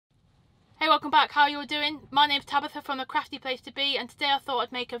welcome back. How you're doing? My name's Tabitha from TheCraftyPlaceToBe, and today I thought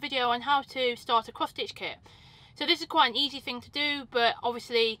I'd make a video on how to start a cross stitch kit. So this is quite an easy thing to do, but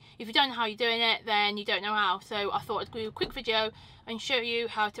obviously if you don't know how you're doing it, then you don't know how. So I thought I'd do a quick video and show you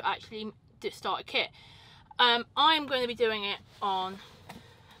how to actually start a kit. I'm going to be doing it on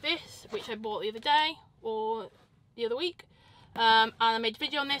this, which I bought the other day or the other week. And I made a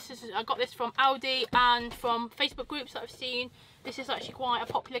video on this. I got this from Aldi and from Facebook groups that I've seen. This is actually quite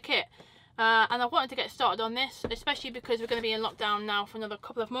a popular kit. And I wanted to get started on this, especially because we're going to be in lockdown now for another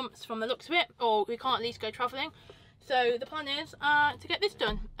couple of months from the looks of it, or we can't at least go travelling. So the plan is to get this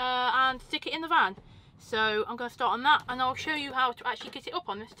done and stick it in the van. So I'm going to start on that, and I'll show you how to actually get it up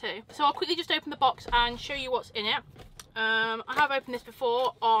on this too. So I'll quickly just open the box and show you what's in it. I have opened this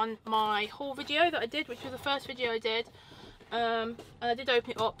before on my haul video that I did, which was the first video I did. And I did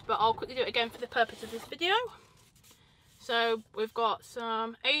open it up, but I'll quickly do it again for the purpose of this video. So we've got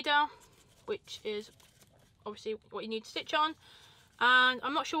some Ada, which is obviously what you need to stitch on, and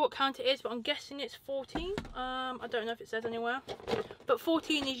I'm not sure what count it is, but I'm guessing it's 14. I don't know if it says anywhere, but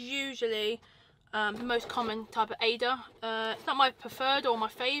 14 is usually the most common type of Ada. It's not my preferred or my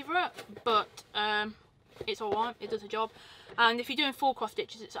favourite, but it's alright, it does the job. And if you're doing full cross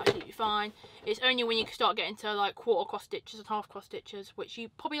stitches, it's absolutely fine. It's only when you start getting to like quarter cross stitches and half cross stitches, which you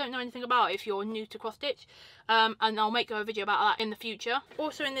probably don't know anything about if you're new to cross stitch, and I'll make a video about that in the future.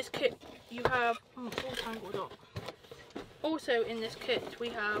 Also in this kit you have, oh, it's all tangled up. Also in this kit we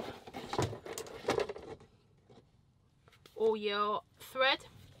have all your thread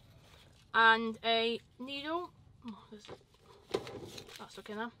and a needle. Oh, that's stuck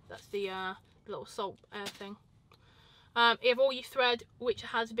in there. That's the little salt air thing. You have all your thread, which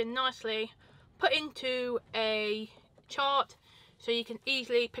has been nicely put into a chart, so you can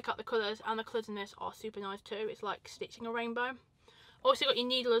easily pick up the colours, and the colours in this are super nice too. It's like stitching a rainbow. Also got your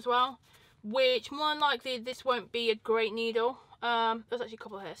needle as well, which more than likely this won't be a great needle. There's actually a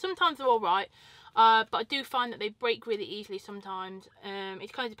couple here. Sometimes they're alright, but I do find that they break really easily sometimes.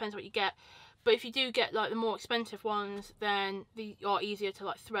 It kind of depends what you get, but if you do get like the more expensive ones, then they are easier to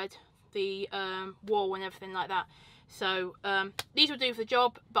like thread the wool and everything like that. So these will do for the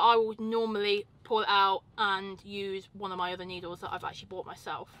job, but I will normally pull it out and use one of my other needles that I've actually bought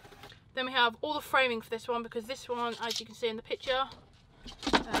myself. Then we have all the framing for this one, because this one, as you can see in the picture,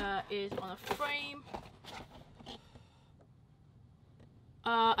 is on a frame.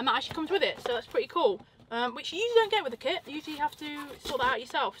 And that actually comes with it, so that's pretty cool. Which you usually don't get with the kit. You usually have to sort that out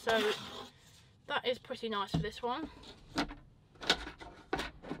yourself, so that is pretty nice for this one.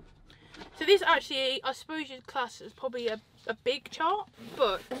 So this actually, I suppose you'd class as probably a big chart,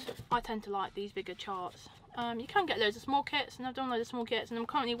 but I tend to like these bigger charts. You can get loads of small kits, and I've done loads of small kits, and I'm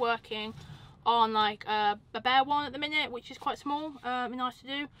currently working on like a bear one at the minute, which is quite small and nice to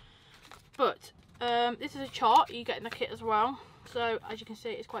do. But this is a chart you get in the kit as well, so as you can see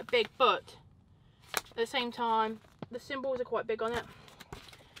it's quite big, but at the same time the symbols are quite big on it,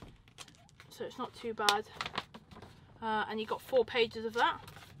 so it's not too bad. And you've got 4 pages of that.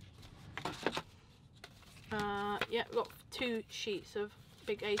 Yeah, we've got 2 sheets of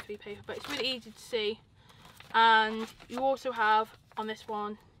big A3 paper, but it's really easy to see. And you also have on this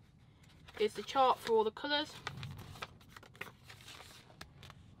one is the chart for all the colours.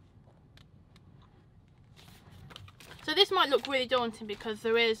 So this might look really daunting because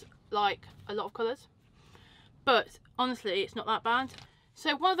there is like a lot of colours, but honestly it's not that bad.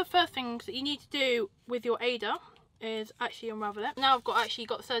 So one of the first things that you need to do with your Ada is actually unravel it. Now I've actually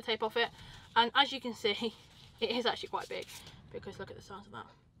got the sellotape off it, and as you can see it is actually quite big, because look at the size of that.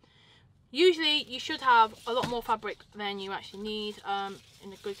 Usually you should have a lot more fabric than you actually need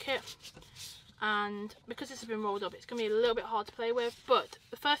in a good kit, and because this has been rolled up it's going to be a little bit hard to play with. But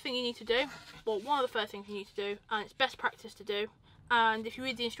the first thing you need to do, well, one of the first things you need to do, and it's best practice to do, and if you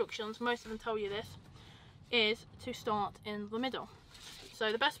read the instructions most of them tell you this, is to start in the middle.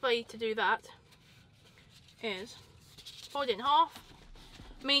 So the best way to do that is fold it in half.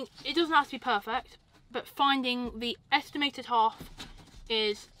 I mean, it doesn't have to be perfect, but finding the estimated half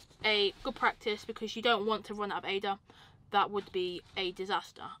is a good practice, because you don't want to run out of Ada. That would be a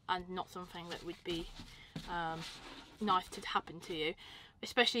disaster and not something that would be nice to happen to you,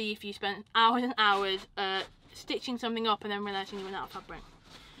 especially if you spend hours and hours stitching something up and then realising you run out of fabric.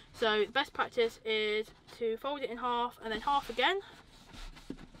 So the best practice is to fold it in half and then half again.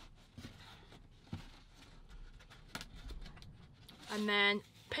 And then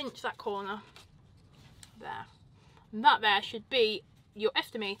pinch that corner there, and that there should be your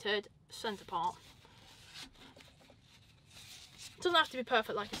estimated centre part. It doesn't have to be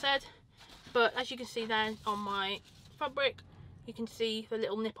perfect like I said, but as you can see then on my fabric, you can see the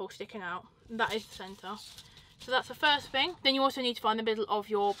little nipple sticking out. That is the centre. So that's the first thing. Then you also need to find the middle of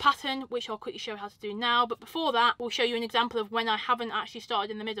your pattern, which I'll quickly show you how to do now. But before that, we'll show you an example of when I haven't actually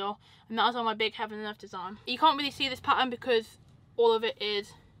started in the middle, and that is on my big Heaven and Earth design. You can't really see this pattern because all of it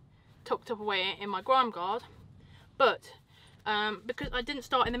is tucked up away in my grime guard, but because I didn't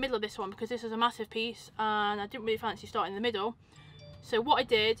start in the middle of this one because this is a massive piece and I didn't really fancy starting in the middle. So what I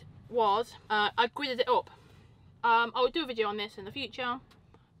did was I gridded it up. I will do a video on this in the future,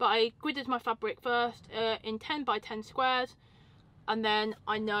 but I gridded my fabric first in 10 by 10 squares, and then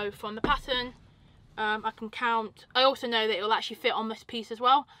I know from the pattern I can count. I also know that it will actually fit on this piece as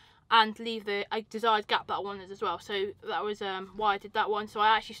well and leave the desired gap that I wanted as well. So that was why I did that one. So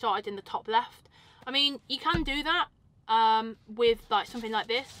I actually started in the top left. I mean, you can do that with like something like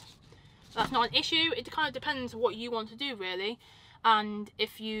this. That's not an issue. It kind of depends what you want to do really, and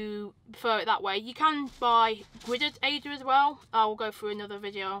if you prefer it that way. You can buy gridded Ada as well. I will go through another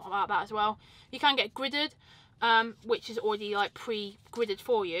video about that as well. You can get gridded, which is already like pre-gridded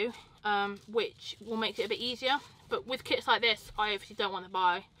for you, which will make it a bit easier. But with kits like this, I obviously don't want to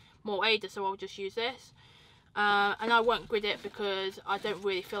buy more Ada, so I'll just use this. And I won't grid it because I don't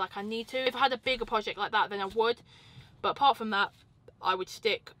really feel like I need to. If I had a bigger project like that, then I would. But apart from that, I would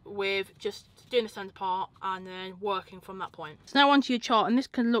stick with just doing the centre part and then working from that point. So now onto your chart, and this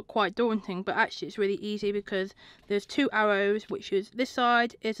can look quite daunting, but actually it's really easy because there's two arrows, which is this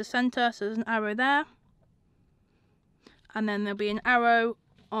side is the centre, so there's an arrow there. And then there'll be an arrow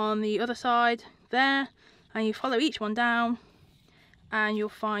on the other side there, and you follow each one down and you'll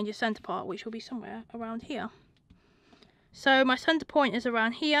find your centre part, which will be somewhere around here. So my centre point is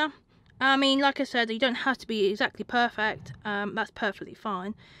around here. I mean, like I said, you don't have to be exactly perfect. That's perfectly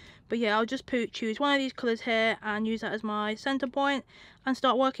fine. But yeah, I'll just choose one of these colours here and use that as my centre point and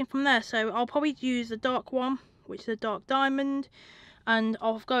start working from there. So I'll probably use the dark one, which is a dark diamond, and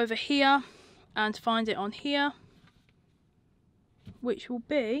I'll go over here and find it on here, which will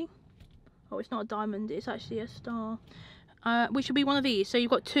be, oh, it's not a diamond, it's actually a star, which will be one of these. So you've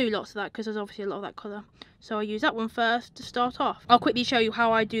got two lots of that because there's obviously a lot of that colour. So I'll use that one first to start off. I'll quickly show you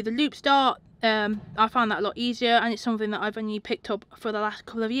how I do the loop start. I found that a lot easier, and it's something that I've only picked up for the last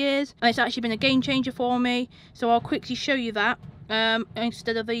couple of years, and it's actually been a game changer for me. So I'll quickly show you that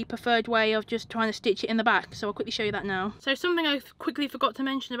instead of the preferred way of just trying to stitch it in the back. So I'll quickly show you that now. So something I quickly forgot to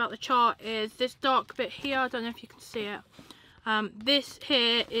mention about the chart is this dark bit here. I don't know if you can see it. This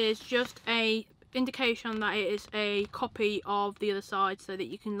here is just a indication that it is a copy of the other side, so that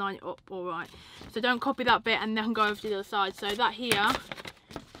you can line it up all right. So don't copy that bit and then go over to the other side. So that here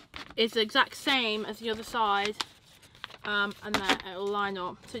is the exact same as the other side, and then it'll line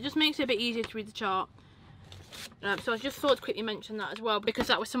up. So it just makes it a bit easier to read the chart. So I just thought to quickly mention that as well, because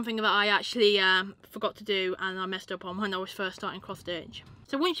that was something that I actually forgot to do and I messed up on when I was first starting cross stitch.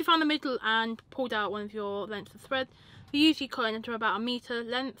 So once you found the middle and pulled out one of your lengths of thread, you usually cut it into about 1 metre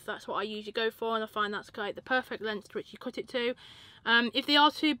length. That's what I usually go for, and I find that's like the perfect length to which you cut it to. If they are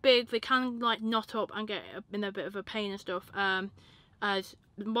too big, they can like knot up and get in a bit of a pain and stuff. As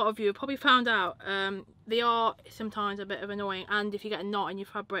a lot of you have probably found out, they are sometimes a bit of annoying, and if you get a knot in your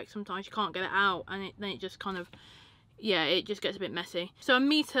fabric, sometimes you can't get it out, and then it just kind of, yeah, it just gets a bit messy. So 1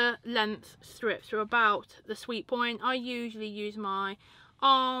 metre length strips are about the sweet point. I usually use my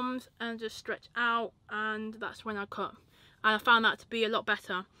arms and just stretch out, and that's when I cut, and I found that to be a lot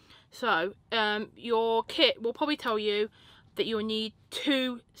better. So your kit will probably tell you that you'll need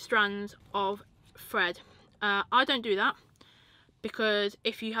 2 strands of thread. I don't do that, because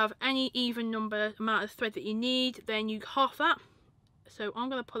if you have any even number amount of thread that you need, then you half that. So I'm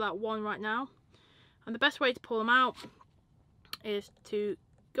going to pull out 1 right now, and the best way to pull them out is to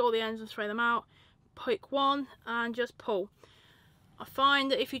get all the ends and thread them out, pick 1 and just pull. I find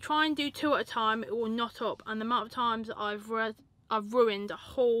that if you try and do 2 at a time, it will knot up, and the amount of times that I've ruined a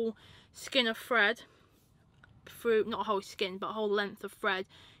whole skin of thread through, not a whole skin, but a whole length of thread,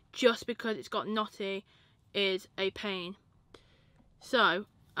 just because it's got knotty, is a pain. So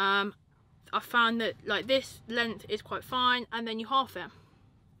I found that like this length is quite fine, and then you half it.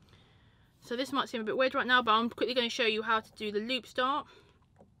 So this might seem a bit weird right now, but I'm quickly going to show you how to do the loop start.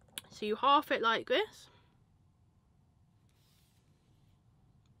 So you half it like this.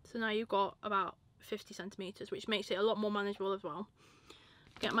 So now you've got about 50 centimetres, which makes it a lot more manageable as well.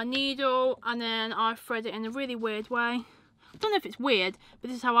 Get my needle, and then I thread it in a really weird way. I don't know if it's weird, but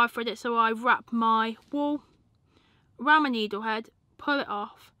this is how I thread it. So I wrap my wool around my needle head, pull it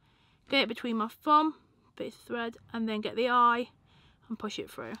off, get it between my thumb, bit of thread, and then get the eye and push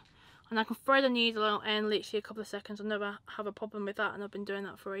it through. And I can thread a needle in literally a couple of seconds. I never have a problem with that, and I've been doing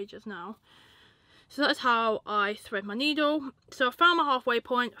that for ages now. So that's how I thread my needle. So I found my halfway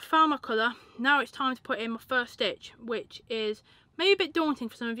point, found my colour. Now it's time to put in my first stitch, which is maybe a bit daunting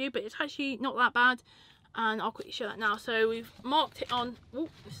for some of you, but it's actually not that bad. And I'll quickly show that now. So we've marked it on, oh,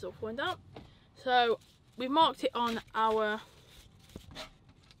 this is all falling down. So we've marked it on our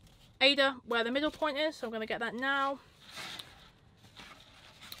Ada where the middle point is. So I'm going to get that now.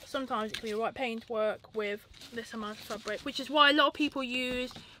 Sometimes it can be a right pain to work with this amount of fabric, which is why a lot of people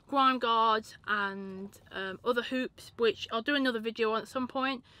use grime guards and other hoops, which I'll do another video on at some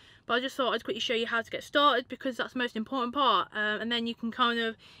point. But I just thought I'd quickly show you how to get started, because that's the most important part, and then you can kind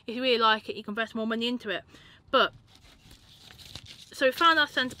of, if you really like it, you can invest more money into it. But so we found our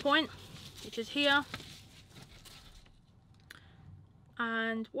center point, which is here,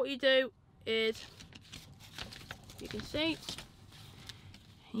 and what you do is, you can see,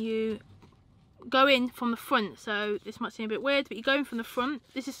 you go in from the front. So this might seem a bit weird, but you go in from the front.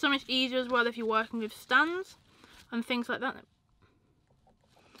 This is so much easier as well if you're working with stands and things like that.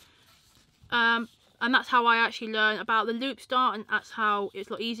 And that's how I actually learn about the loop start, and that's how it's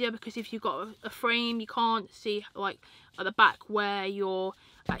a lot easier, because if you've got a frame, you can't see like at the back where you're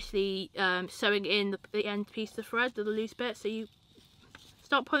actually sewing in the end piece of the thread, the loose bit. So you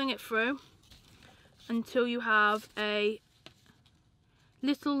start pulling it through until you have a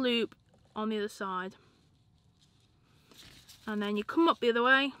little loop on the other side, and then you come up the other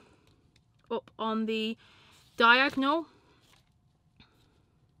way, up on the diagonal,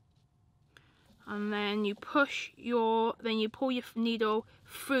 and then you pull your needle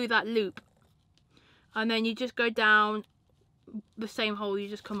through that loop, and then you just go down the same hole you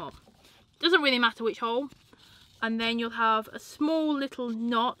just come up. Doesn't really matter which hole. And then you'll have a small little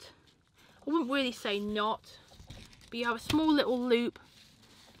knot. I wouldn't really say knot, but you have a small little loop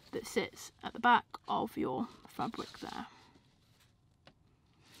that sits at the back of your fabric there.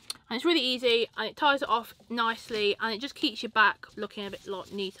 And it's really easy, and it ties it off nicely, and it just keeps your back looking a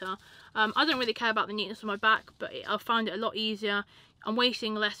lot neater. I don't really care about the neatness of my back, but I find it a lot easier. I'm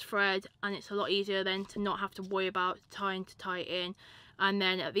wasting less thread, and it's a lot easier then to not have to worry about trying to tie it in. And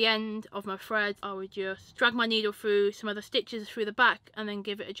then at the end of my thread, I would just drag my needle through some other stitches through the back and then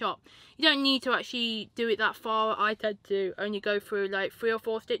give it a chop. You don't need to actually do it that far. I tend to only go through like 3 or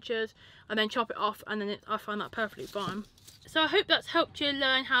 4 stitches and then chop it off, and then I find that perfectly fine. So I hope that's helped you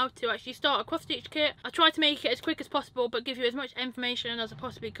learn how to actually start a cross stitch kit. I tried to make it as quick as possible, but give you as much information as I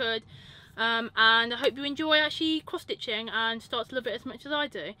possibly could. And I hope you enjoy actually cross stitching and start to love it as much as I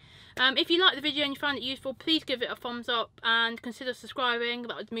do. If you liked the video and you found it useful, please give it a thumbs up and consider subscribing.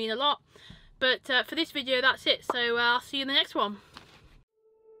 That would mean a lot. But for this video, that's it. So I'll see you in the next one.